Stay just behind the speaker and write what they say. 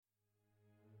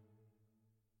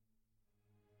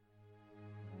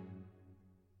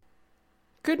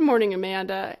Good morning,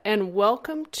 Amanda, and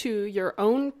welcome to your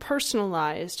own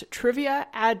personalized trivia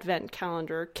advent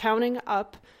calendar, counting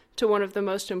up to one of the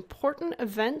most important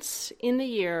events in the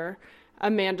year,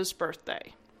 Amanda's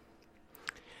birthday.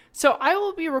 So I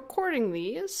will be recording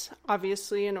these,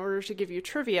 obviously in order to give you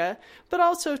trivia, but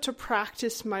also to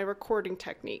practice my recording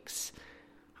techniques.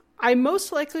 I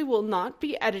most likely will not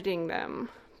be editing them,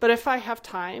 but if I have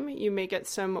time, you may get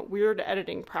some weird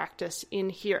editing practice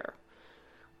in here.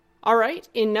 All right,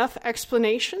 enough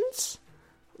explanations.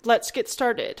 Let's get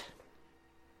started.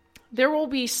 There will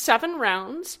be 7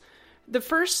 rounds. The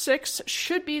first 6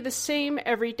 should be the same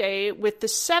every day, with the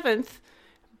 7th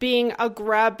being a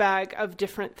grab bag of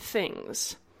different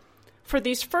things. For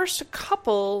these first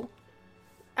couple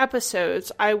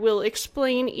episodes, I will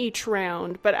explain each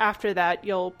round, but after that,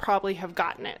 you'll probably have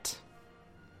gotten it.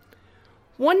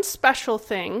 One special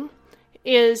thing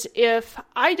is if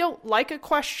I don't like a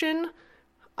question,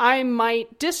 I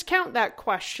might discount that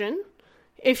question.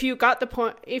 If you got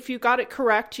it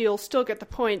correct, you'll still get the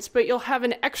points, but you'll have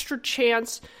an extra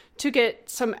chance to get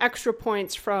some extra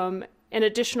points from an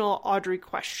additional Audrey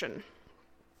question.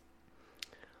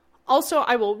 Also,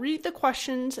 I will read the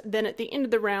questions, then at the end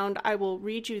of the round, I will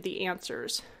read you the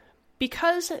answers.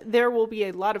 Because there will be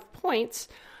a lot of points,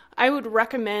 I would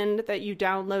recommend that you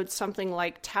download something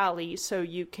like Tally so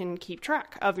you can keep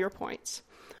track of your points.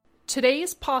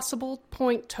 Today's possible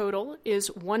point total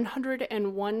is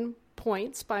 101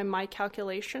 points by my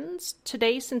calculations.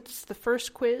 Today, since it's the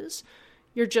first quiz,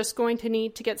 you're just going to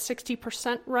need to get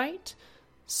 60% right.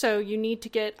 So you need to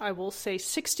get, I will say,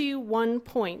 61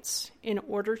 points in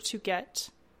order to get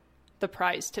the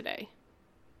prize today.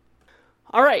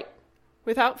 All right,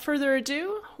 without further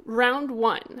ado, round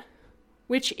 1,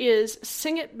 which is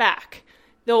Sing It Back.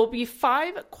 There will be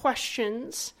 5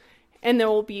 questions, and there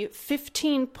will be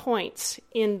 15 points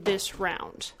in this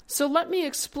round. So let me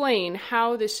explain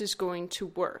how this is going to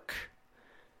work.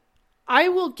 I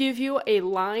will give you a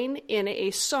line in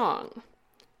a song.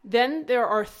 Then there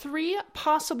are 3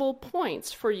 possible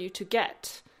points for you to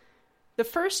get. The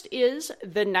first is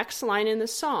the next line in the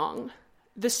song.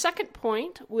 The second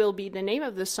point will be the name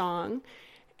of the song.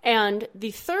 And the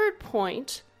third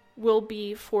point will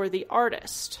be for the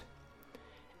artist.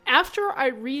 After I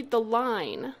read the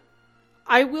line,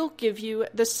 I will give you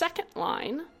the second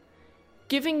line,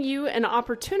 giving you an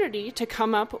opportunity to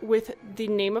come up with the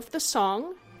name of the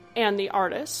song and the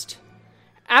artist.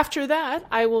 After that,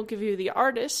 I will give you the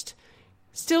artist,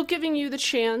 still giving you the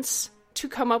chance to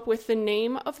come up with the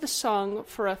name of the song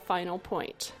for a final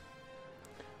point.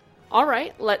 All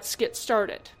right, let's get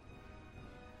started.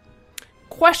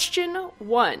 Question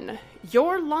 1.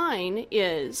 Your line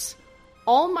is,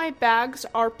 "All my bags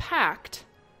are packed.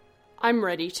 I'm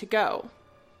ready to go."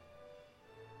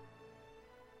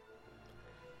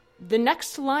 The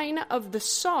next line of the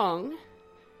song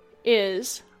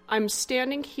is, "I'm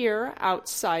standing here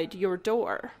outside your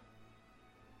door."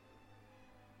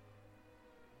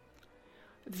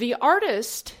 The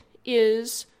artist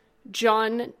is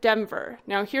John Denver.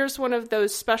 Now here's one of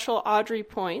those special Audrey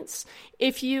points.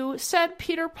 If you said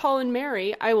Peter, Paul, and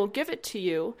Mary, I will give it to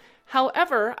you.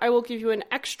 However, I will give you an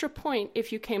extra point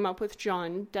if you came up with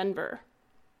John Denver.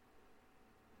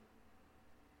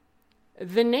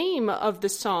 The name of the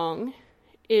song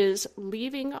is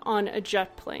Leaving on a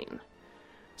Jet Plane.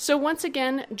 So once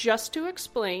again, just to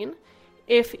explain,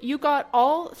 if you got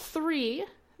all 3,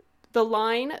 the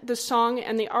line, the song,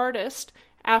 and the artist,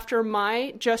 after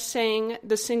my just saying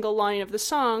the single line of the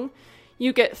song,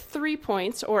 you get 3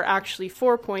 points, or actually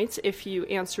 4 points if you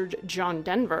answered John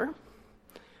Denver.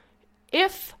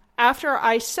 If, after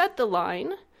I said the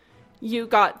line, you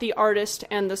got the artist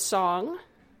and the song,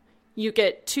 you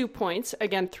get 2 points.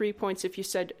 Again, 3 points if you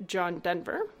said John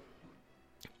Denver.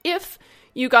 If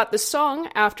you got the song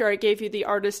after I gave you the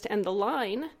artist and the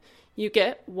line, you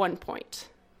get 1 point.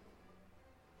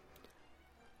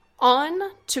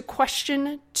 On to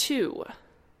question 2.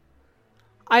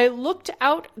 I looked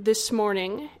out this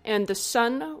morning and the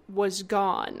sun was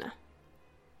gone.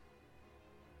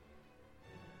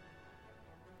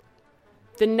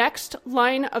 The next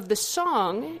line of the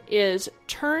song is,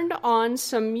 turned on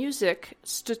some music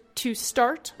to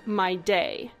start my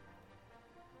day.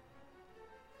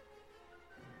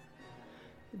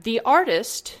 The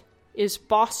artist is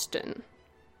Boston.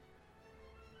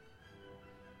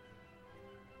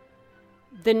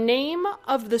 The name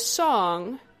of the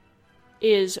song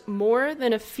is More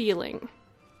Than a Feeling.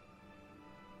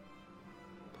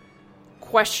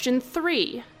 Question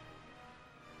 3.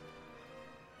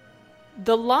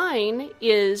 The line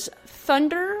is,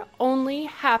 thunder only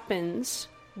happens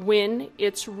when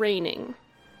it's raining.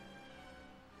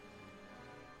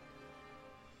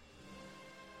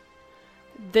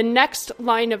 The next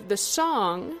line of the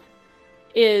song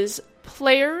is,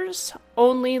 players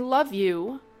only love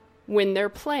you when they're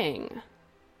playing.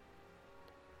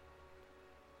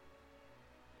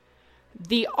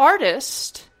 The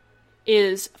artist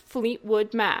is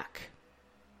Fleetwood Mac.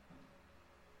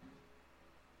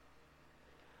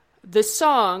 The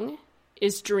song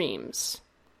is Dreams.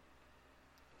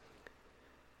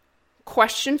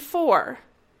 Question 4.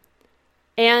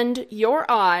 And your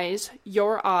eyes,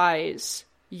 your eyes,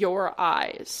 your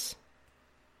eyes.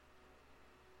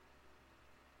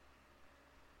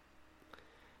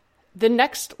 The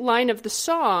next line of the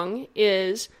song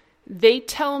is, they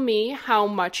tell me how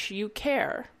much you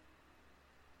care.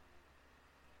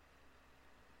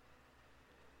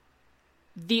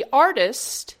 The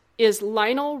artist is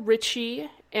Lionel Richie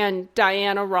and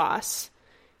Diana Ross.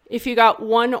 If you got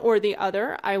one or the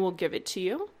other, I will give it to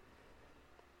you.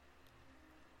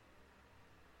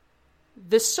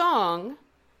 The song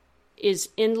is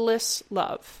Endless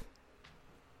Love.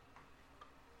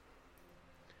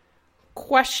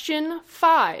 Question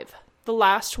 5, the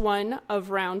last one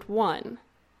of round 1.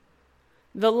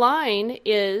 The line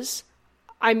is,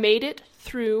 I made it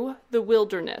through the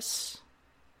wilderness.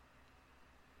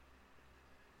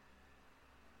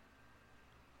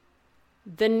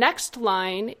 The next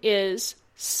line is,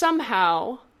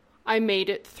 somehow I made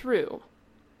it through.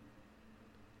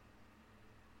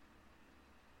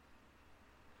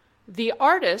 The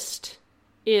artist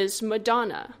is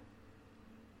Madonna.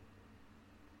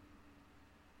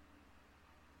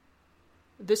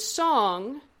 The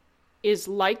song is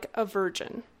Like a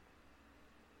Virgin.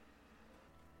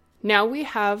 Now we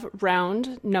have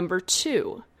round number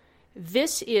 2.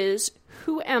 This is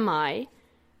Who Am I?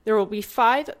 There will be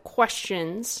 5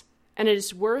 questions, and it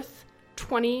is worth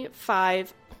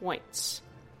 25 points.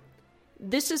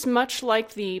 This is much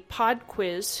like the pod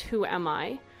quiz, Who Am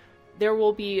I? There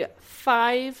will be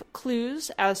 5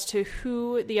 clues as to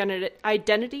who the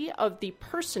identity of the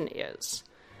person is.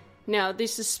 Now,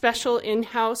 this is special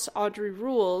in-house Audrey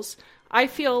rules. I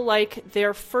feel like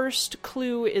their first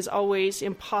clue is always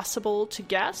impossible to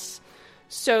guess,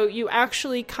 so you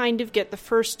actually kind of get the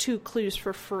first 2 clues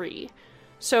for free.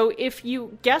 So if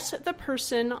you guess the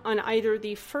person on either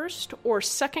the first or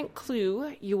second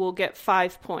clue, you will get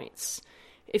 5 points.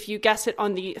 If you guess it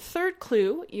on the third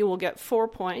clue, you will get 4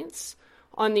 points.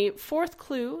 On the fourth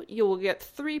clue, you will get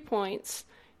 3 points.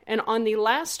 And on the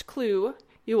last clue,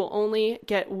 you will only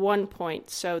get 1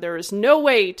 point. So there is no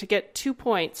way to get 2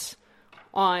 points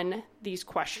on these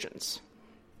questions.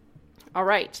 All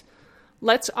right,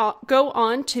 let's go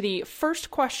on to the first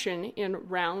question in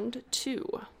round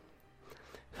 2.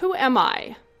 Who am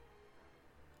I?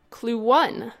 Clue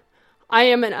 1. I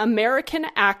am an American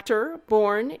actor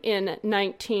born in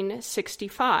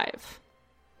 1965.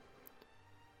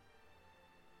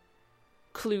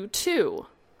 Clue 2.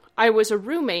 I was a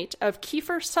roommate of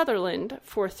Kiefer Sutherland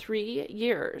for 3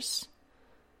 years.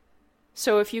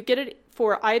 So if you get it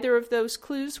for either of those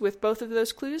clues, with both of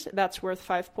those clues, that's worth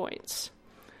 5 points.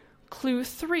 Clue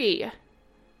 3.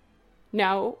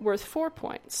 Now worth 4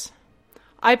 points.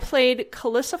 I played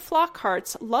Calissa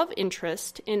Flockhart's love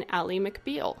interest in Ally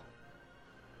McBeal.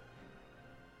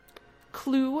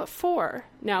 Clue 4,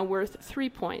 now worth 3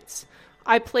 points.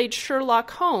 I played Sherlock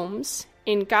Holmes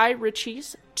in Guy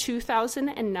Ritchie's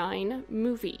 2009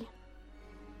 movie.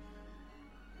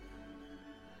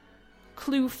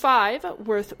 Clue 5,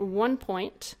 worth 1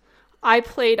 point. I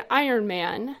played Iron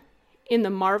Man in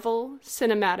the Marvel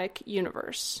Cinematic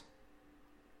Universe.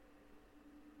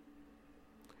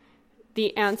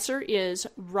 The answer is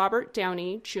Robert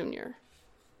Downey Jr.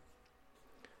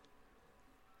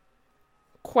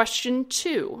 Question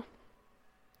 2.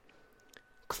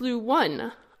 Clue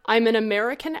 1. I'm an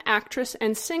American actress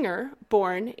and singer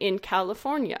born in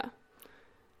California.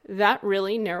 That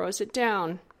really narrows it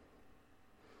down.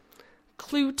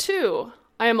 Clue 2.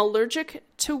 I am allergic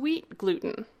to wheat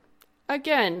gluten.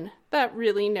 Again, that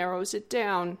really narrows it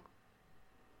down.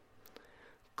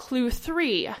 Clue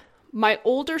 3. My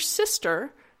older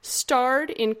sister starred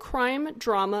in crime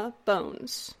drama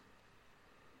Bones.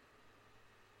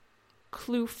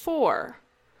 Clue 4.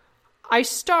 I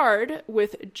starred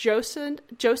with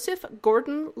Joseph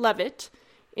Gordon-Levitt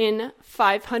in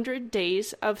 500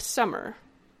 Days of Summer.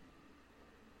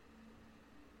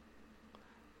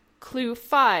 Clue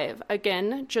 5,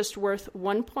 again, just worth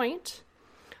 1 point.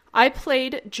 I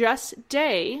played Jess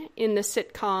Day in the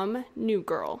sitcom New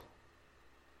Girl.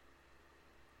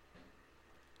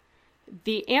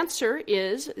 The answer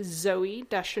is Zooey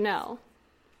Deschanel.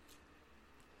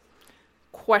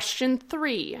 Question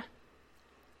 3.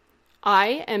 I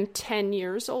am 10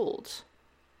 years old.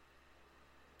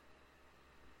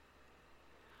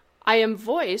 I am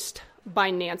voiced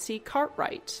by Nancy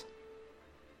Cartwright.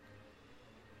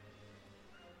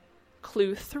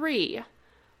 Clue 3.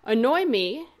 Annoy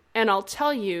me and I'll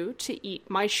tell you to eat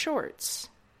my shorts.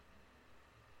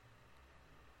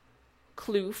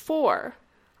 Clue 4.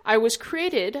 I was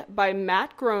created by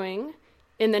Matt Groening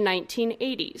in the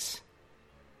 1980s.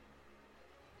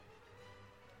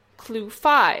 Clue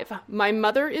 5. My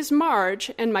mother is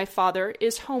Marge and my father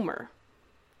is Homer.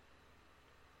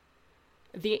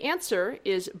 The answer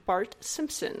is Bart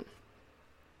Simpson.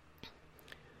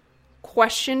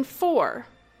 Question 4.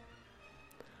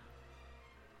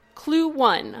 Clue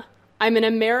 1. I'm an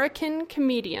American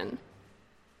comedian.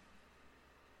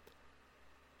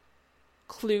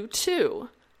 Clue 2.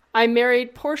 I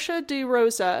married Portia de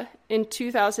Rosa in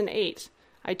 2008.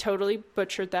 I totally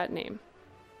butchered that name.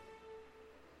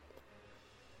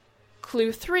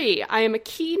 Clue 3. I am a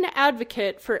keen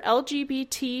advocate for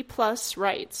LGBT plus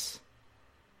rights.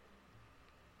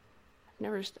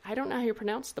 I don't know how you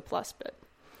pronounce the plus bit.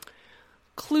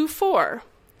 Clue 4.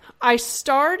 I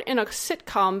starred in a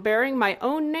sitcom bearing my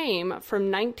own name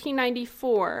from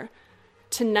 1994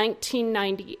 to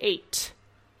 1998.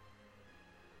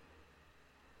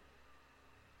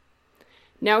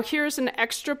 Now here's an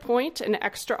extra point, an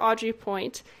extra Audrey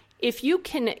point. If you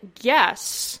can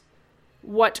guess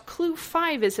what Clue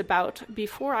 5 is about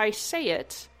before I say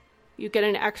it, you get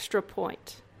an extra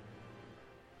point.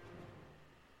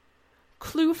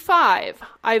 Clue 5.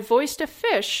 I voiced a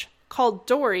fish called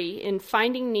Dory in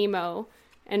Finding Nemo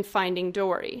and Finding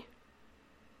Dory.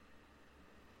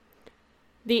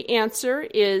 The answer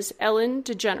is Ellen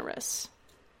DeGeneres.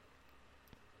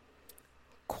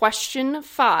 Question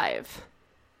 5.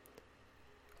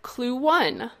 Clue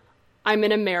 1. I'm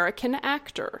an American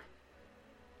actor.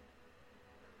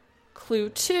 Clue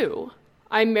 2.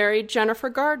 I married Jennifer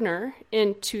Gardner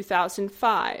in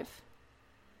 2005.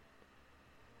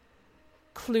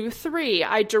 Clue 3.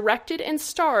 I directed and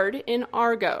starred in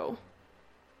Argo.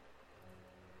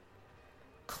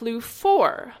 Clue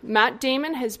 4. Matt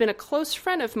Damon has been a close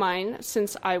friend of mine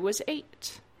since I was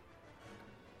 8.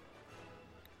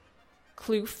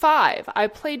 Clue 5. I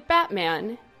played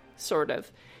Batman, sort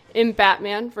of, in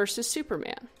Batman vs.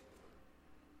 Superman.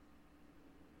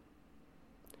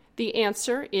 The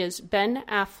answer is Ben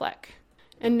Affleck.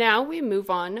 And now we move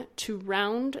on to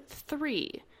round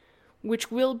 3,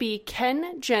 which will be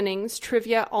Ken Jennings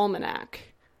Trivia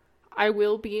Almanac. I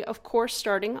will be, of course,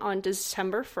 starting on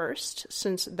December 1st,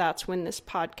 since that's when this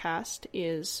podcast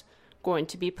is going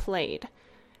to be played.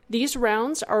 These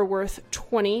rounds are worth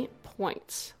 20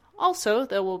 points. Also,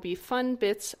 there will be fun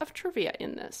bits of trivia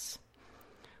in this.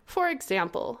 For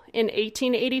example, in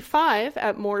 1885,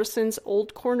 at Morrison's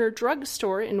Old Corner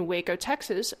Drugstore in Waco,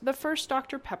 Texas, the first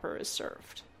Dr. Pepper is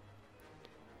served.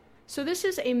 So this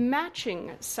is a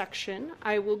matching section.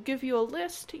 I will give you a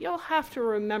list. You'll have to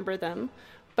remember them,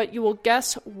 but you will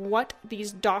guess what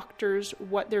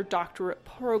what their doctorate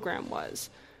program was.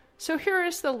 So here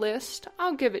is the list.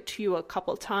 I'll give it to you a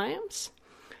couple times.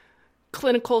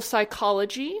 Clinical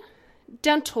psychology,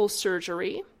 dental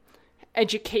surgery,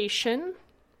 education,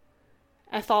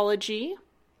 ethology,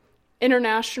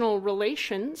 international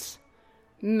relations,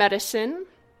 medicine,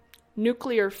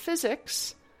 nuclear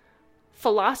physics,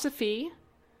 philosophy,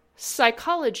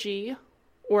 psychology,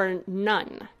 or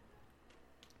none.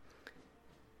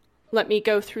 Let me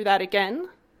go through that again.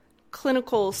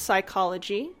 Clinical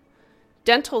psychology,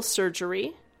 dental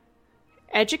surgery,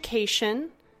 education,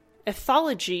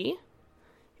 ethology,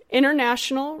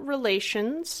 international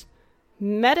relations,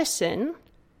 medicine,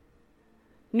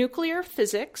 nuclear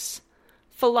physics,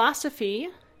 philosophy,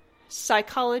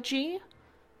 psychology,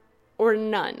 or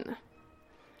none.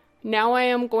 Now I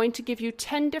am going to give you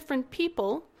 10 different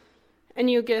people,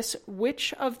 and you guess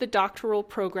which of the doctoral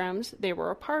programs they were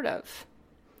a part of.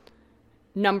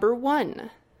 Number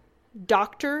 1,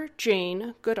 Dr.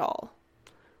 Jane Goodall.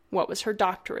 What was her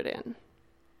doctorate in?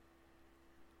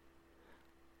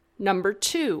 Number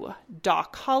 2,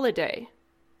 Doc Holliday.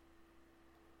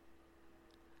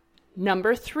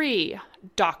 Number 3,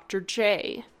 Dr.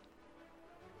 J.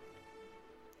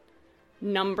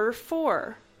 Number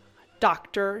 4,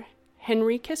 Dr.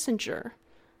 Henry Kissinger.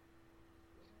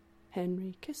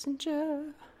 Henry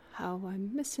Kissinger, how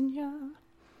I'm missing ya.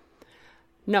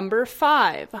 Number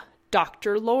 5,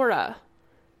 Dr. Laura.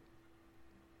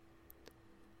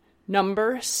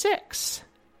 Number 6,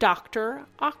 Dr.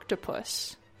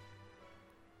 Octopus.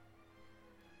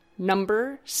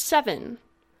 Number 7,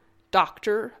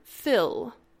 Dr.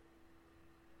 Phil.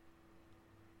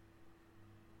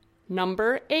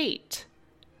 Number 8,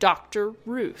 Dr.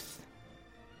 Ruth.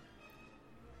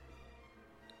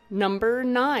 Number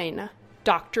 9,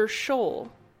 Dr. Scholl.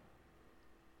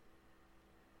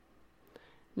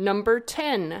 Number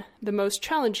 10, the most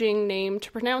challenging name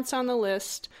to pronounce on the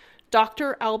list,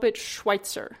 Dr. Albert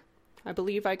Schweitzer. I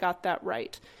believe I got that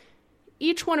right.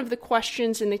 Each one of the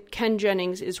questions in the Ken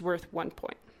Jennings is worth 1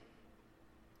 point.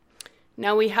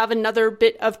 Now we have another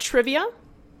bit of trivia.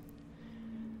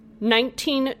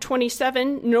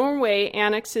 1927, Norway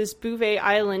annexes Bouvet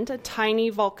Island, a tiny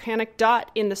volcanic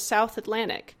dot in the South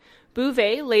Atlantic.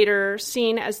 Bouvet, later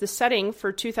seen as the setting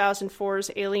for 2004's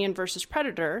Alien vs.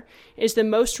 Predator, is the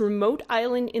most remote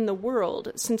island in the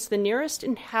world since the nearest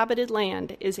inhabited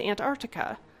land is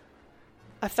Antarctica,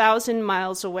 1,000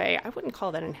 miles away. I wouldn't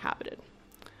call that inhabited.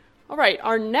 All right,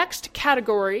 our next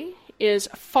category is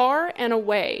far and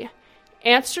away.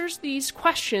 Answers these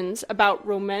questions about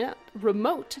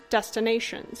remote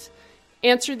destinations.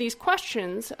 Answer these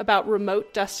questions about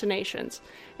remote destinations.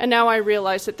 And now I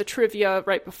realize that the trivia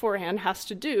right beforehand has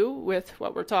to do with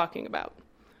what we're talking about.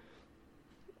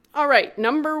 All right,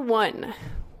 number 1.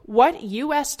 What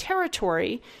U.S.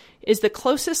 territory is the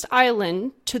closest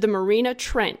island to the Mariana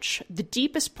Trench, the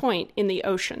deepest point in the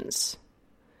oceans?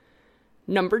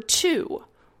 Number 2.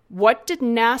 What did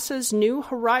NASA's New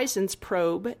Horizons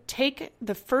probe take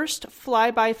the first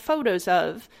flyby photos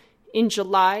of in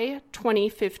July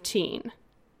 2015?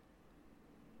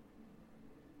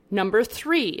 Number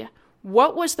 3.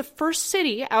 What was the first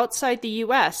city outside the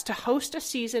U.S. to host a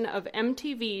season of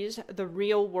MTV's The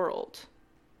Real World?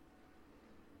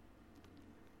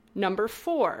 Number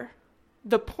 4.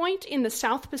 The point in the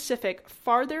South Pacific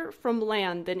farther from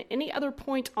land than any other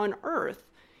point on Earth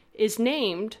is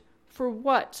named for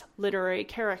what literary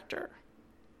character?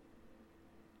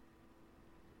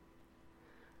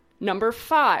 Number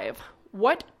 5.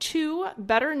 What 2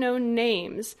 better-known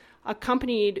names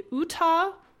accompanied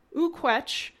Utah,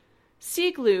 Uquetch,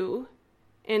 Seegloo,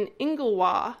 and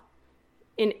Inglewa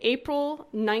in April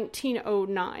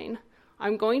 1909?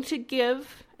 I'm going to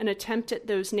give an attempt at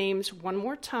those names one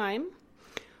more time.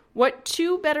 What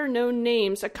 2 better-known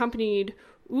names accompanied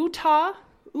Utah,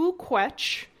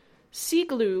 Uquetch,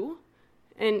 Seegloo,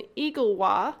 and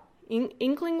Inglewa,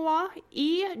 Egiglingwah,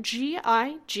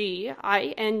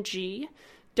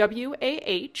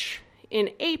 in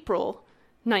April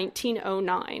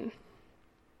 1909?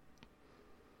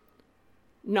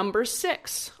 Number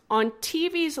 6. On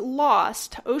TV's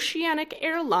Lost, Oceanic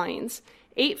Airlines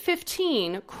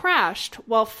 815 crashed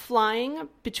while flying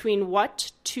between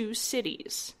what 2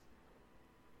 cities?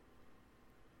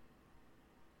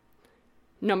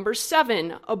 Number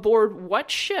 7. Aboard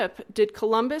what ship did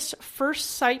Columbus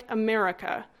first sight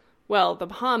America, well, the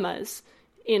Bahamas,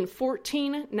 in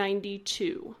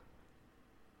 1492?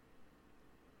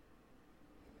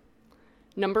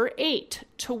 Number 8.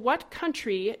 To what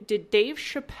country did Dave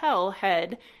Chappelle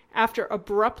head after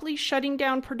abruptly shutting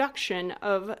down production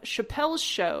of Chappelle's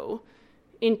Show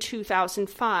in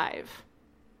 2005?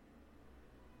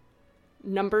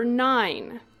 Number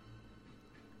 9.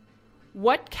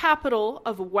 What capital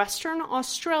of Western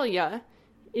Australia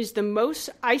is the most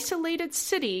isolated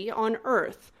city on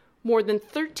Earth, more than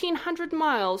 1,300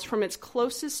 miles from its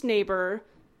closest neighbor,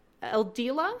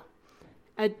 Adelaide?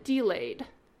 Adelaide.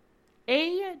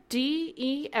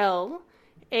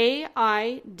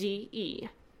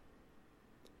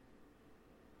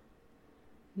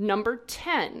 Number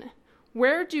 10.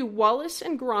 Where do Wallace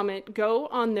and Gromit go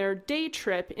on their day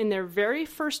trip in their very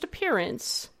first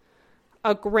appearance?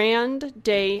 A Grand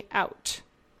Day Out.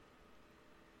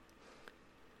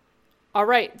 All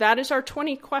right, that is our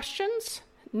 20 questions.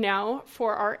 Now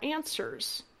for our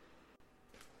answers.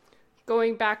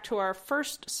 Going back to our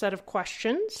first set of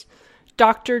questions,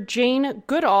 Dr. Jane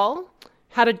Goodall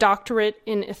had a doctorate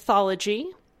in ethology.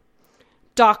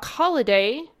 Doc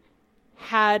Holliday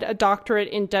had a doctorate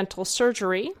in dental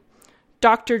surgery.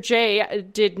 Dr. J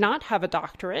did not have a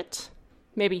doctorate.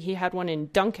 Maybe he had one in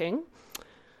dunking.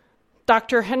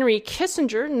 Dr. Henry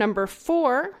Kissinger, number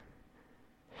 4,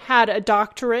 had a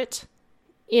doctorate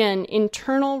in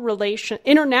international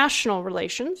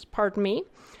relations.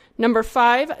 Number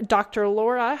 5, Dr.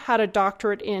 Laura had a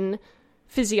doctorate in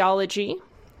physiology.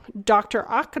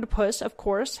 Dr. Octopus, of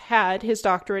course, had his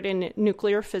doctorate in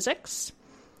nuclear physics.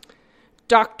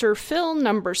 Dr. Phil,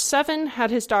 number 7,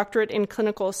 had his doctorate in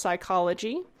clinical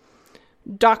psychology.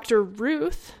 Dr.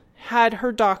 Ruth had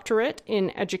her doctorate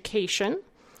in education.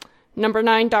 Number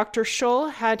 9, Dr.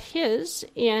 Scholl had his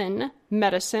in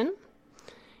medicine.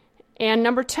 And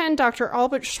number 10, Dr.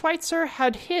 Albert Schweitzer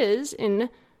had his in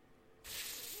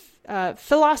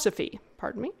philosophy.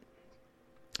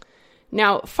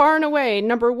 Now, far and away,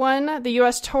 number 1, the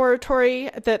U.S. territory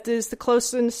that is the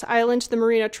closest island to the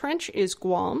Mariana Trench is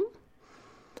Guam.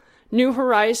 New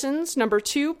Horizons, number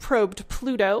 2, probed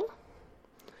Pluto.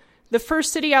 The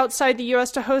first city outside the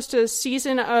U.S. to host a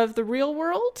season of The Real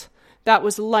World, that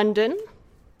was London.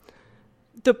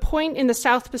 The point in the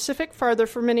South Pacific, farther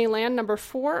from any land, number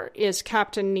 4, is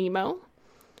Captain Nemo.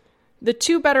 The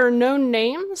two better-known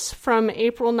names from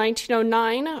April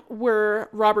 1909 were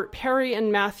Robert Peary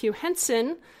and Matthew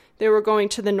Henson. They were going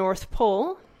to the North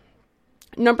Pole.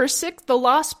 Number 6, the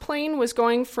Lost Plane was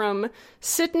going from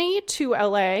Sydney to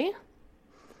L.A.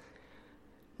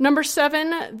 Number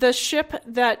 7, the ship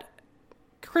that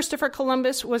Christopher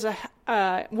Columbus was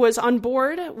on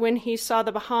board when he saw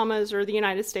the Bahamas or the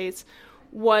United States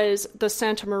was the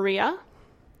Santa Maria.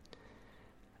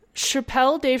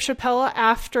 Dave Chappelle,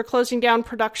 after closing down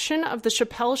production of The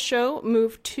Chappelle Show,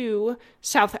 moved to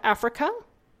South Africa.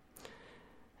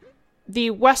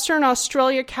 The Western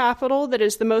Australia capital that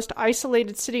is the most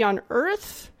isolated city on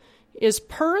Earth is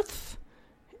Perth.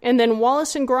 And then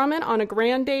Wallace and Gromit on a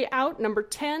grand day out, number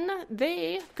 10,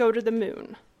 they go to the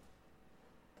moon.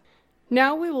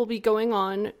 Now we will be going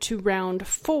on to round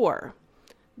 4.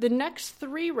 The next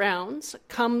 3 rounds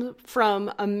come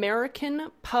from American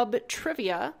Pub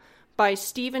Trivia by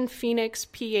Stephen Phoenix,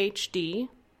 Ph.D.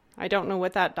 I don't know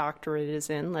what that doctorate is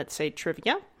in. Let's say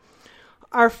trivia.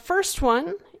 Our first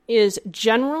one is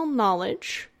general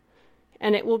knowledge,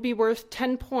 and it will be worth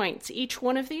 10 points. Each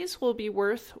one of these will be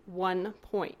worth 1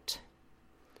 point.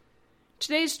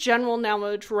 Today's general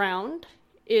knowledge round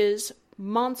is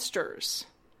monsters.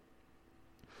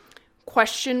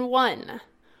 Question 1.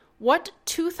 What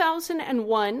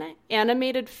 2001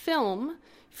 animated film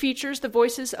features the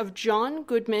voices of John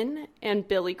Goodman and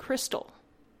Billy Crystal?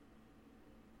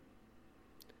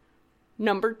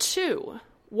 Number 2.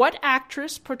 What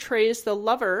actress portrays the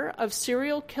lover of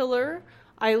serial killer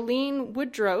Eileen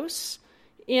Woodrose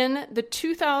in the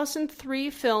 2003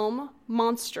 film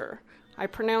Monster? I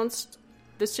pronounced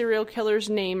the serial killer's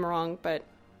name wrong, but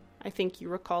I think you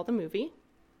recall the movie.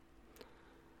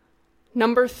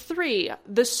 Number 3,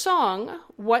 the song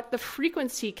What the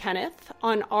Frequency Kenneth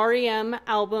on REM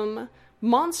album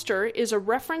Monster is a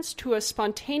reference to a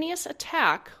spontaneous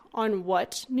attack on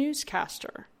what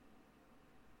newscaster?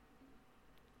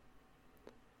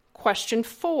 Question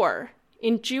 4,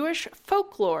 in Jewish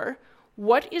folklore,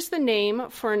 what is the name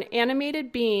for an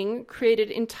animated being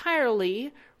created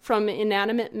entirely from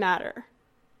inanimate matter?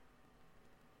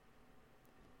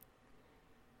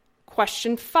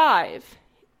 Question 5,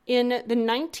 in the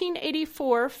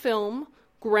 1984 film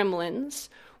Gremlins,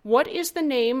 what is the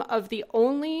name of the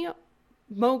only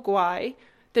Mogwai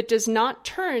that does not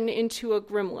turn into a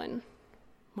gremlin?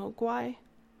 Mogwai?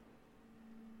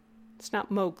 It's not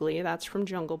Mowgli, that's from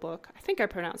Jungle Book. I think I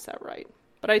pronounced that right,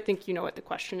 but I think you know what the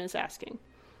question is asking.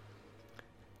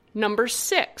 Number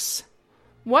 6.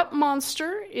 What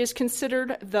monster is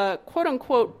considered the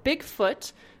quote-unquote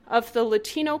Bigfoot of the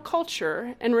Latino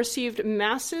culture and received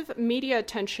massive media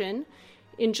attention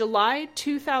in July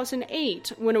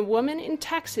 2008 when a woman in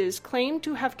Texas claimed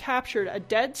to have captured a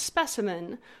dead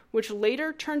specimen which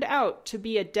later turned out to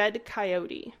be a dead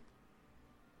coyote?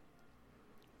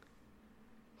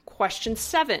 Question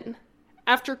 7.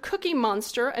 After Cookie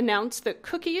Monster announced that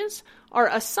cookies are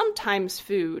a sometimes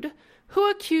food, who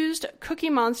accused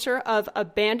Cookie Monster of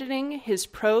abandoning his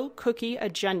pro-cookie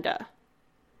agenda?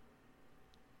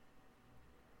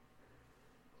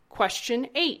 Question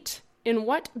 8. In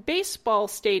what baseball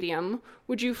stadium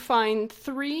would you find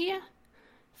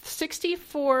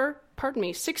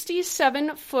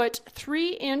 67-foot,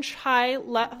 3-inch high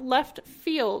left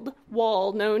field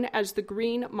wall known as the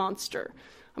Green Monster?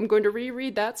 I'm going to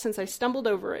reread that since I stumbled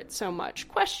over it so much.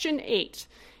 Question 8.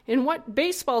 In what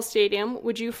baseball stadium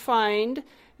would you find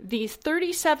the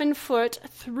 37-foot,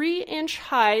 3-inch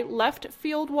high left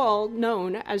field wall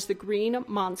known as the Green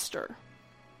Monster?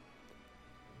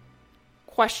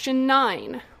 Question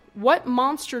 9. What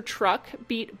monster truck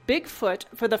beat Bigfoot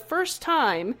for the first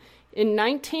time in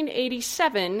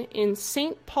 1987 in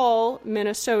St. Paul,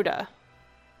 Minnesota?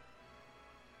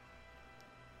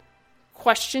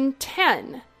 Question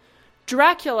 10.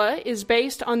 Dracula is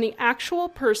based on the actual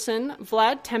person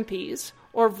Vlad Tepes,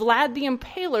 or Vlad the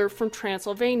Impaler from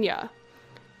Transylvania.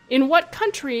 In what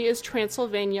country is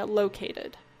Transylvania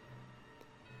located?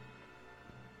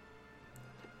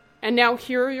 And now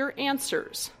here are your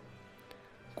answers.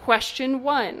 Question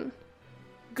 1.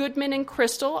 Goodman and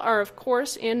Crystal are, of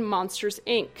course, in Monsters,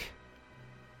 Inc.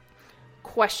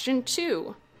 Question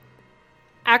 2.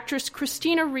 Actress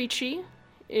Christina Ricci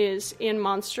is in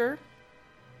Monster.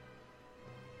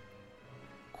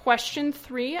 Question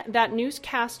 3. That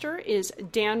newscaster is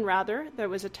Dan Rather that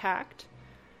was attacked.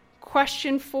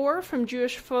 Question 4 from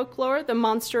Jewish folklore, the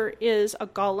monster is a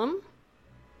golem.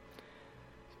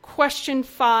 Question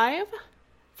 5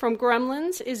 from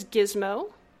Gremlins is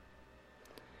Gizmo.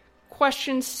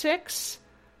 Question 6,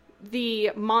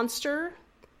 the monster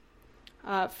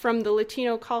from the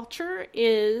Latino culture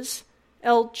is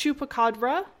El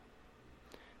Chupacabra.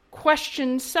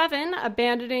 Question 7,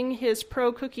 abandoning his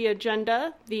pro-cookie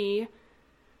agenda, the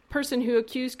person who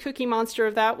accused Cookie Monster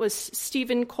of that was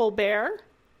Stephen Colbert.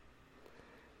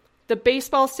 The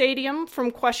baseball stadium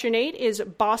from question 8 is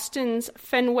Boston's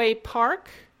Fenway Park.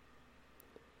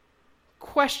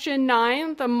 Question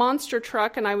 9, the monster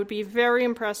truck, and I would be very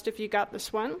impressed if you got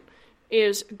this one,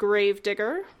 is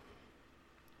Gravedigger.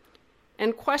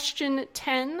 And question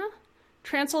 10,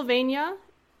 Transylvania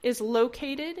is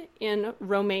located in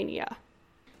Romania.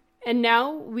 And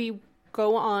now we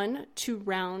go on to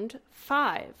round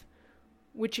 5,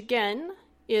 which again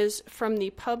is from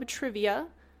the Pub Trivia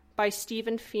by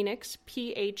Stephen Phoenix,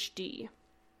 Ph.D.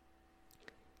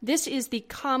 This is the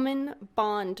common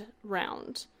bond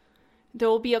round. There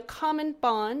will be a common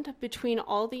bond between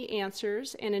all the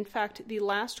answers, and in fact, the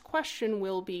last question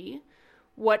will be,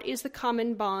 what is the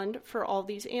common bond for all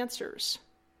these answers?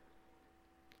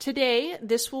 Today,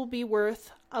 this will be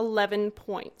worth 11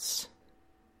 points.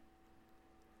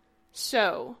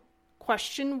 So,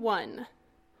 question 1.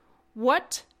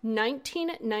 What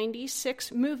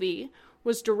 1996 movie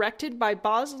was directed by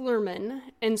Baz Luhrmann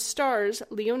and stars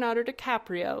Leonardo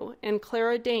DiCaprio and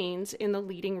Clara Danes in the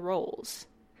leading roles?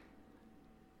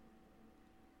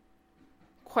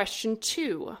 Question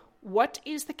 2. What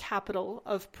is the capital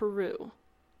of Peru?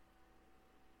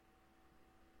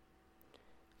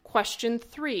 Question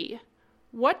 3.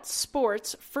 What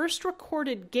sport's first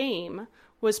recorded game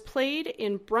was played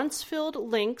in Bruntsfield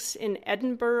Links in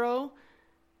Edinburgh,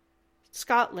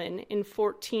 Scotland in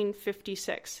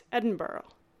 1456? Edinburgh.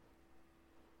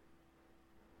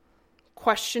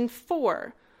 Question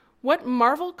 4. What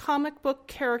Marvel comic book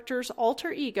character's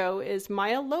alter ego is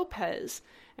Maya Lopez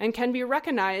and can be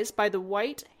recognized by the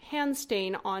white hand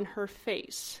stain on her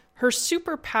face? Her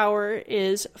superpower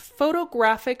is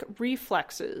photographic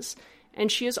reflexes,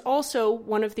 and she is also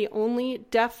one of the only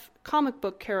deaf comic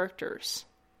book characters.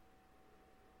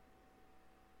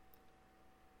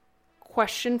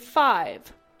 Question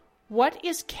 5. What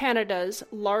is Canada's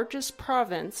largest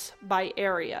province by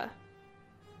area?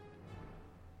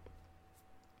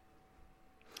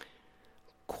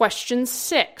 Question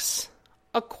 6.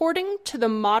 According to the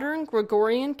modern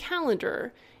Gregorian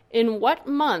calendar, in what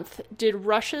month did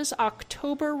Russia's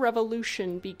October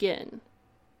Revolution begin?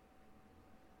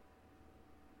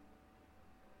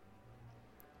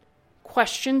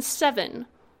 Question 7.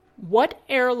 What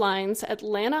airline's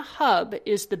Atlanta hub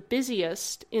is the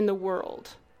busiest in the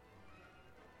world?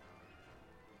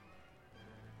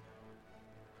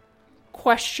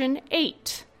 Question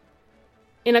 8.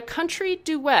 In a country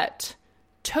duet,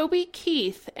 Toby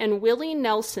Keith and Willie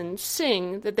Nelson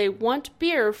sing that they want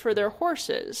beer for their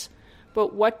horses,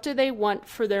 but what do they want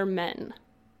for their men?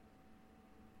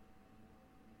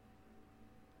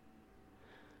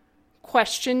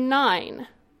 Question 9.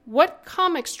 What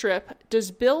comic strip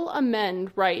does Bill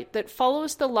Amend write that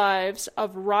follows the lives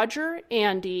of Roger,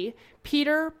 Andy,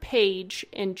 Peter, Paige,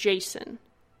 and Jason?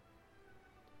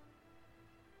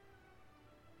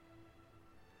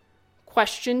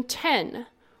 Question 10.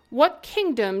 What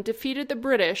kingdom defeated the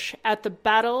British at the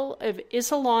Battle of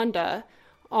Isolanda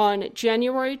on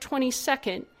January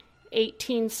 22nd,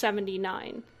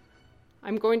 1879?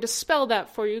 I'm going to spell that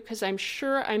for you because I'm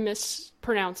sure I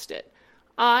mispronounced it.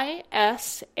 Isandlwana.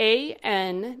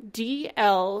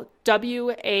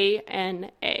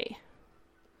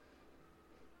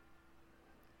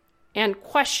 And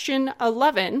question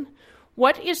 11,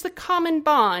 what is the common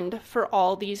bond for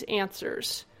all these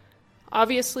answers?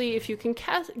 Obviously, if you can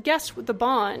guess with the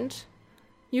bond,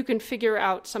 you can figure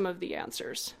out some of the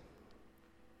answers.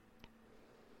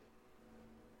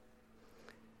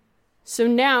 So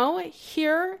now,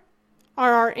 here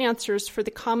are our answers for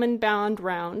the common bond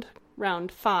round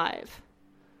 5.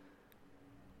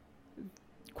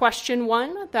 Question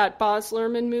 1, that Baz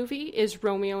Luhrmann movie is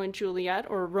Romeo and Juliet,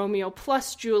 or Romeo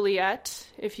plus Juliet.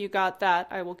 If you got that,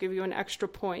 I will give you an extra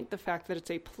point, the fact that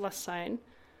it's a plus sign.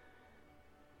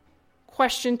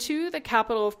 Question 2, the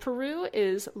capital of Peru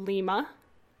is Lima.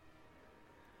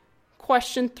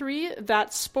 Question 3,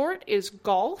 that sport is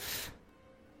golf.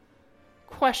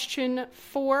 Question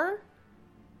 4,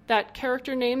 that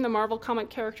character name, the Marvel comic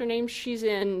character name, she's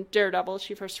in Daredevil,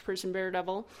 she first appears in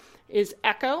Daredevil, is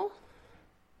Echo.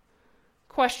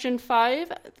 Question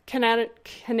 5,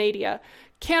 Canada.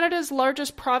 Canada's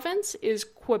largest province is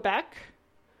Quebec.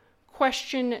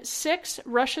 Question 6,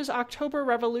 Russia's October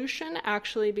Revolution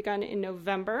actually begun in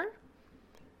November.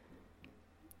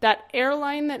 That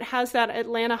airline that has that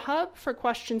Atlanta hub for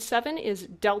question 7 is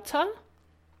Delta.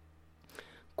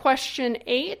 Question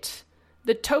 8,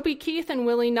 the Toby Keith and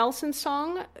Willie Nelson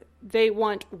song, they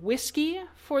want whiskey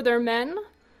for their men.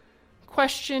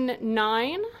 Question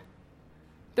 9,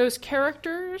 those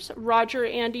characters, Roger,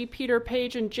 Andy, Peter,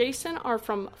 Paige, and Jason, are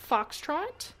from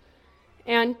Foxtrot.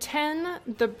 And 10,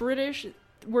 the British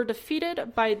were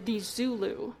defeated by the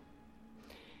Zulu.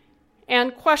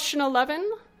 And question 11,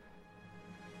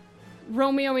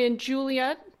 Romeo and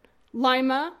Juliet,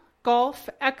 Lima, Golf,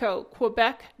 Echo,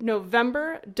 Quebec,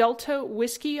 November, Delta,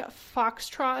 Whiskey,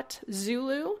 Foxtrot,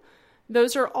 Zulu.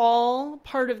 Those are all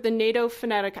part of the NATO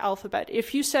phonetic alphabet.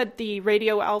 If you said the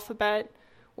radio alphabet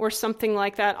or something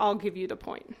like that, I'll give you the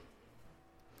point.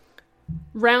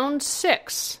 Round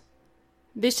 6.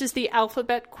 This is the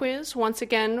alphabet quiz, once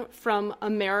again from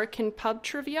American Pub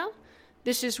Trivia.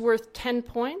 This is worth 10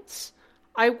 points.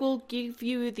 I will give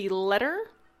you the letter,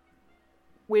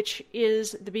 which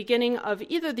is the beginning of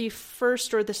either the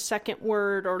first or the second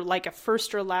word, or like a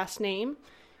first or last name,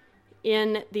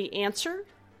 in the answer,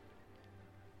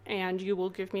 and you will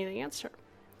give me the answer.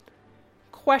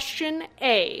 Question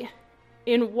A.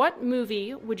 In what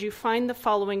movie would you find the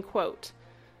following quote?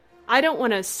 I don't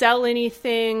want to sell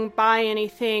anything, buy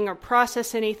anything, or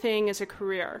process anything as a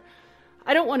career.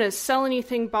 I don't want to sell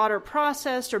anything bought or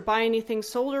processed, or buy anything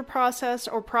sold or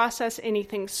process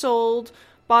anything sold,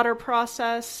 bought or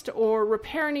processed, or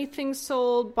repair anything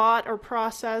sold, bought, or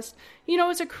processed. You know,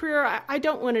 as a career, I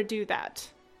don't want to do that.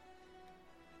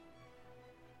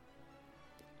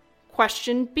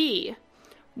 Question B.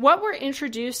 What were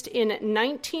introduced in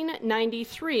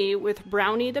 1993 with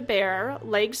Brownie the Bear,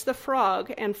 Legs the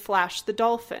Frog, and Flash the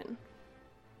Dolphin?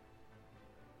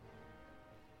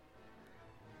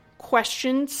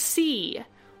 Question C.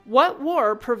 What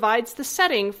war provides the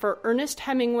setting for Ernest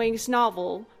Hemingway's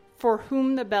novel, For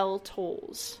Whom the Bell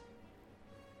Tolls?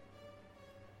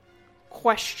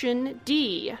 Question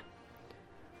D.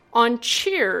 On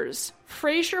Cheers,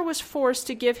 Frasier was forced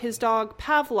to give his dog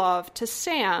Pavlov to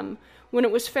Sam when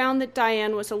it was found that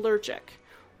Diane was allergic.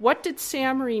 What did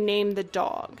Sam rename the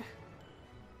dog?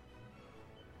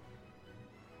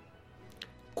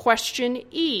 Question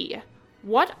E.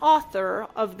 What author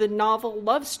of the novel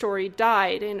Love Story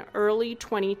died in early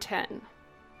 2010?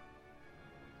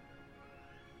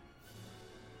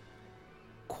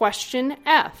 Question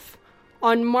F.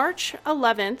 On March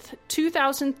 11th,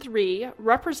 2003,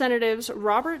 Representatives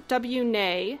Robert W.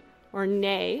 Ney,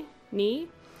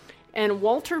 and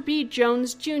Walter B.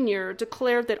 Jones Jr.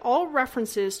 declared that all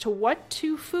references to what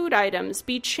two food items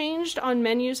be changed on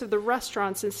menus of the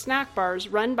restaurants and snack bars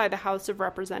run by the House of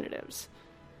Representatives.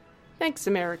 Thanks,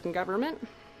 American government.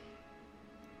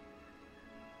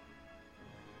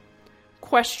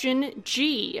 Question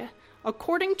G.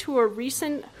 According to a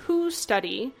recent WHO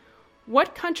study,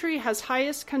 what country has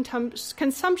highest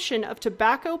consumption of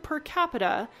tobacco per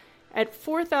capita at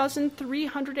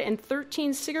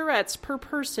 4,313 cigarettes per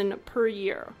person per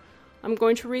year? I'm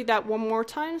going to read that one more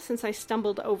time since I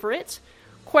stumbled over it.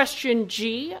 Question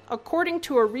G. According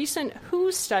to a recent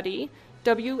WHO study,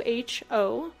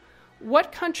 WHO,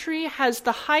 what country has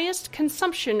the highest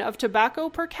consumption of tobacco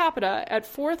per capita at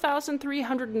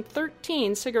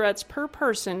 4,313 cigarettes per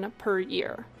person per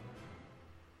year?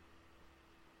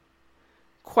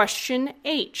 Question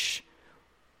H.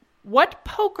 What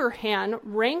poker hand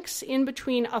ranks in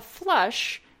between a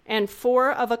flush and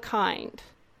four of a kind?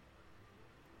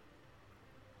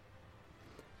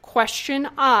 Question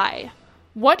I.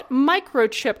 What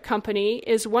microchip company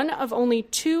is one of only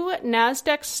 2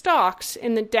 NASDAQ stocks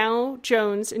in the Dow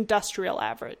Jones Industrial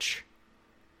Average?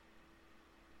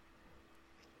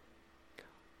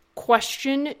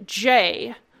 Question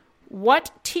J.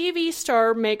 What TV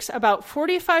star makes about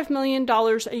 $45 million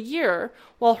a year,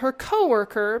 while her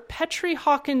coworker, Petrie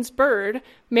Hawkins Bird,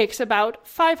 makes about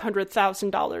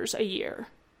 $500,000 a year?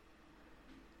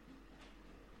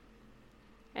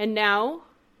 And now,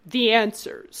 the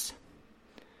answers.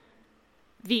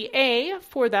 The A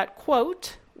for that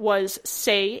quote was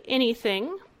Say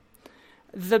Anything.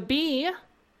 The B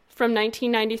from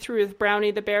 1993 with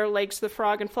Brownie the Bear, Legs the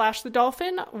Frog, and Flash the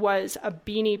Dolphin was a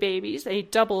Beanie Babies, a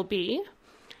double B.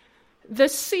 The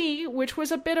C, which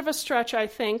was a bit of a stretch, I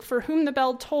think, For Whom the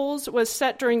Bell Tolls, was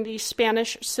set during the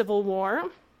Spanish Civil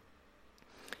War.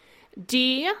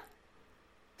 D,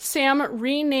 Sam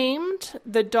renamed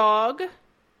the dog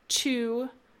to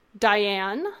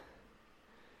Diane.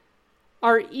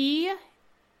 Our E,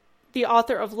 the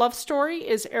author of Love Story,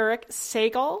 is Eric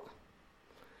Segal.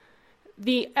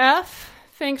 The F,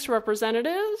 thanks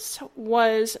representatives,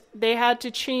 was they had to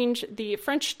change the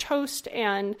French toast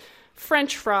and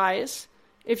French fries.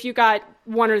 If you got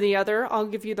one or the other, I'll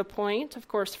give you the point. Of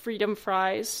course, freedom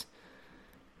fries.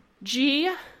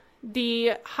 G,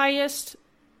 the highest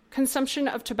consumption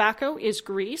of tobacco is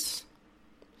Greece.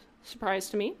 Surprise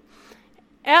to me.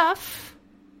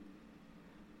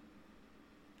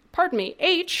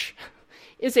 H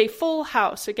is a full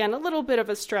house. Again, a little bit of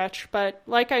a stretch, but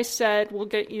like I said, we'll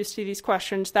get used to these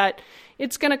questions that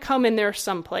it's going to come in there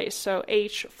someplace. So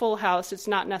H, full house, it's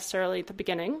not necessarily at the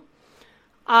beginning.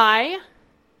 I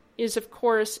is, of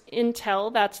course,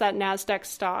 Intel. That's that NASDAQ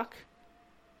stock.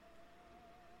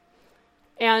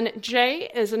 And J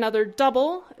is another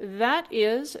double. That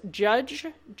is Judge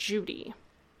Judy.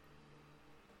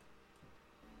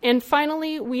 And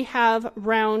finally, we have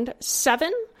round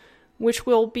 7, which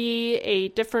will be a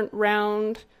different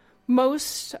round.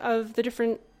 Most of the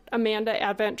different Amanda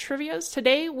Advent Trivias.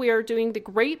 Today, we are doing The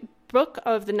Great Book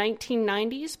of the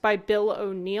 1990s by Bill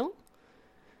O'Neill.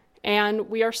 And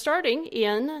we are starting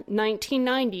in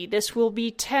 1990. This will be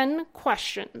 10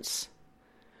 questions.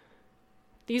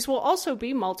 These will also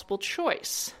be multiple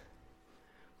choice.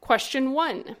 Question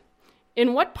 1.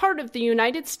 In what part of the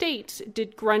United States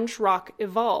did grunge rock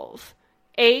evolve?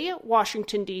 A,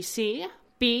 Washington, D.C.,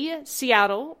 B,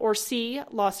 Seattle, or C,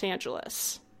 Los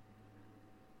Angeles?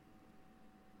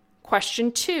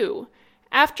 Question 2.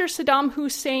 After Saddam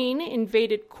Hussein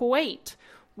invaded Kuwait,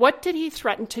 what did he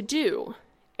threaten to do?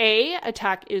 A,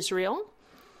 attack Israel,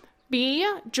 B,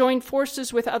 join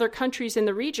forces with other countries in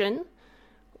the region,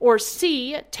 or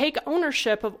C, take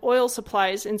ownership of oil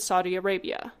supplies in Saudi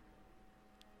Arabia?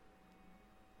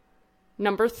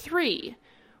 Number 3,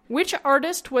 which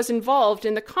artist was involved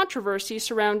in the controversy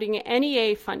surrounding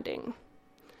NEA funding?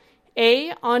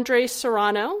 A, Andre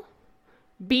Serrano,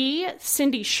 B,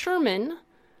 Cindy Sherman,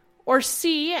 or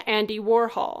C, Andy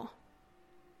Warhol?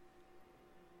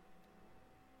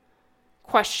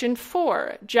 Question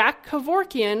 4. Jack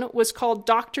Kevorkian was called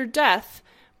Dr. Death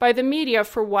by the media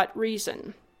for what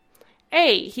reason?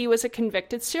 A, he was a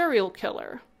convicted serial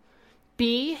killer.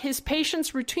 B, his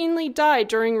patients routinely died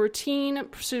during routine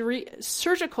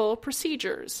surgical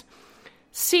procedures.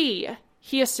 C,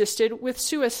 he assisted with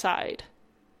suicide.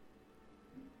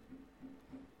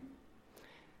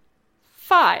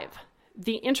 5.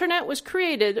 The internet was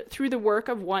created through the work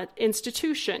of what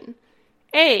institution?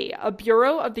 A, a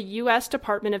bureau of the U.S.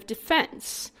 Department of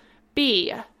Defense.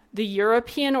 B, the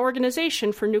European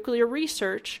Organization for Nuclear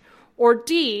Research. Or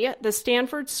D, the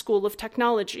Stanford School of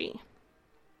Technology.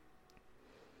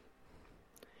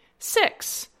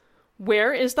 6.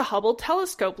 Where is the Hubble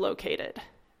telescope located?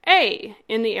 A,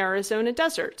 in the Arizona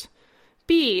desert.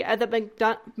 B, at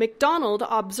the McDonald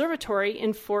Observatory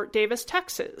in Fort Davis,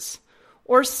 Texas.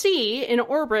 Or C, in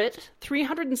orbit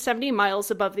 370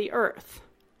 miles above the Earth.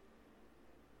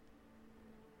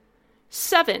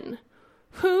 7.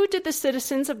 Who did the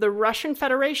citizens of the Russian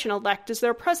Federation elect as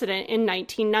their president in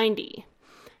 1990?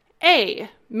 A,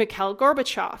 Mikhail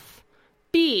Gorbachev.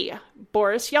 B,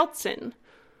 Boris Yeltsin.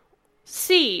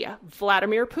 C,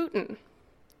 Vladimir Putin.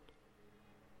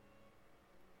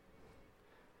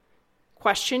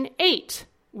 Question 8.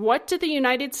 What did the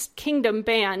United Kingdom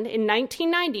ban in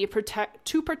 1990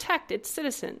 to protect its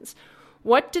citizens?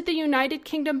 What did the United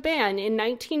Kingdom ban in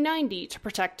 1990 to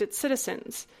protect its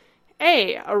citizens?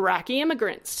 A, Iraqi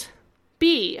immigrants.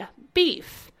 B,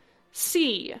 beef.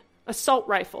 C, assault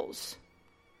rifles.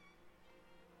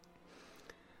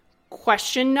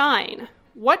 Question 9.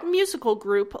 What musical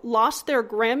group lost their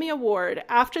Grammy Award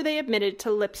after they admitted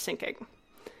to lip syncing?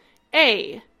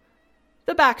 A,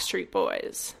 the Backstreet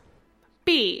Boys.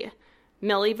 B,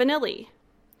 Milli Vanilli.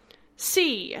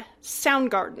 C,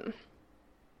 Soundgarden.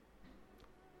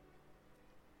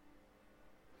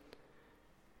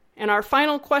 And our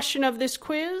final question of this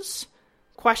quiz,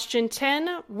 question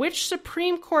 10, which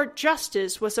Supreme Court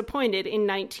justice was appointed in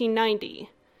 1990?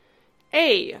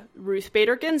 A, Ruth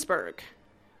Bader Ginsburg.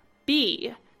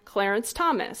 B, Clarence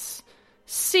Thomas.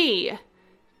 C,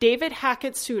 David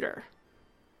Hackett Souter.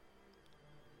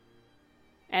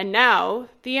 And now,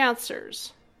 the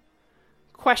answers.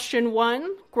 Question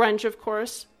 1, grunge, of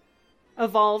course,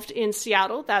 evolved in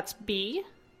Seattle. That's B.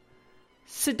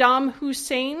 Saddam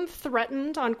Hussein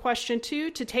threatened on question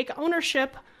 2 to take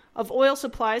ownership of oil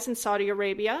supplies in Saudi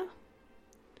Arabia.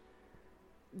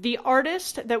 The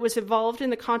artist that was involved in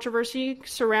the controversy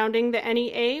surrounding the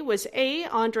NEA was A,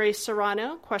 Andre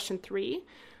Serrano, question 3.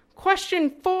 Question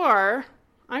 4,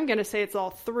 I'm going to say it's all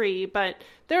 3, but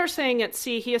they're saying at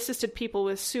C, he assisted people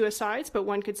with suicides, but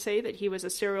one could say that he was a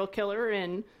serial killer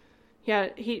and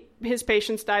his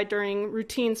patients died during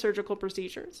routine surgical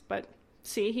procedures, but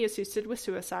C, he assisted with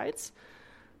suicides.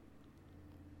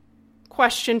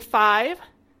 Question 5.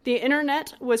 The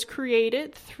internet was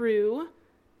created through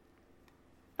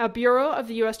a bureau of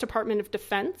the U.S. Department of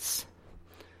Defense.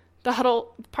 The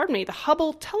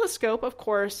Hubble telescope, of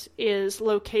course, is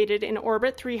located in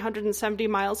orbit 370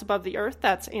 miles above the Earth.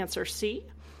 That's answer C.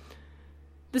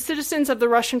 The citizens of the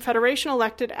Russian Federation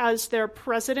elected as their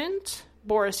president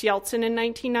Boris Yeltsin in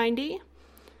 1990.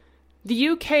 The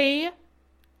UK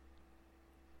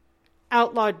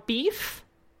outlawed beef.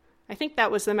 I think that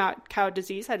was the mad cow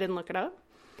disease. I didn't look it up.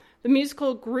 The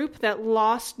musical group that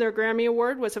lost their Grammy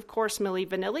Award was, of course, Milli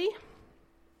Vanilli.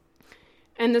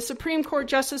 And the Supreme Court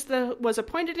justice that was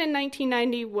appointed in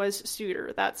 1990 was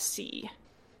Souter. That's C.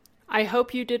 I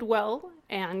hope you did well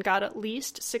and got at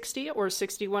least 60 or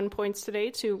 61 points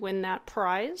today to win that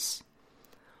prize.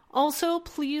 Also,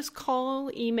 please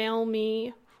call, email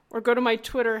me, or go to my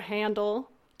Twitter handle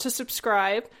to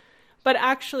subscribe. But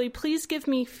actually, please give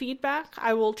me feedback.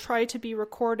 I will try to be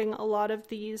recording a lot of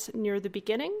these near the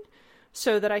beginning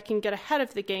so that I can get ahead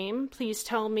of the game. Please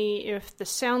tell me if the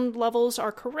sound levels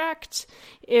are correct.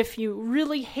 If you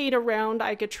really hate a round,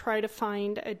 I could try to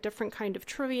find a different kind of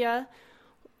trivia,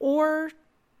 or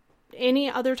any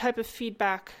other type of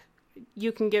feedback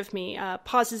you can give me.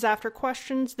 Pauses after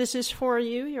questions. This is for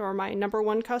you. You're my number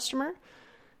one customer.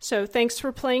 So thanks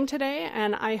for playing today,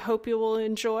 and I hope you will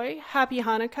enjoy. Happy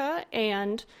Hanukkah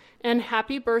and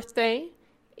happy birthday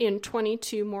in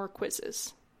 22 more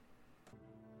quizzes.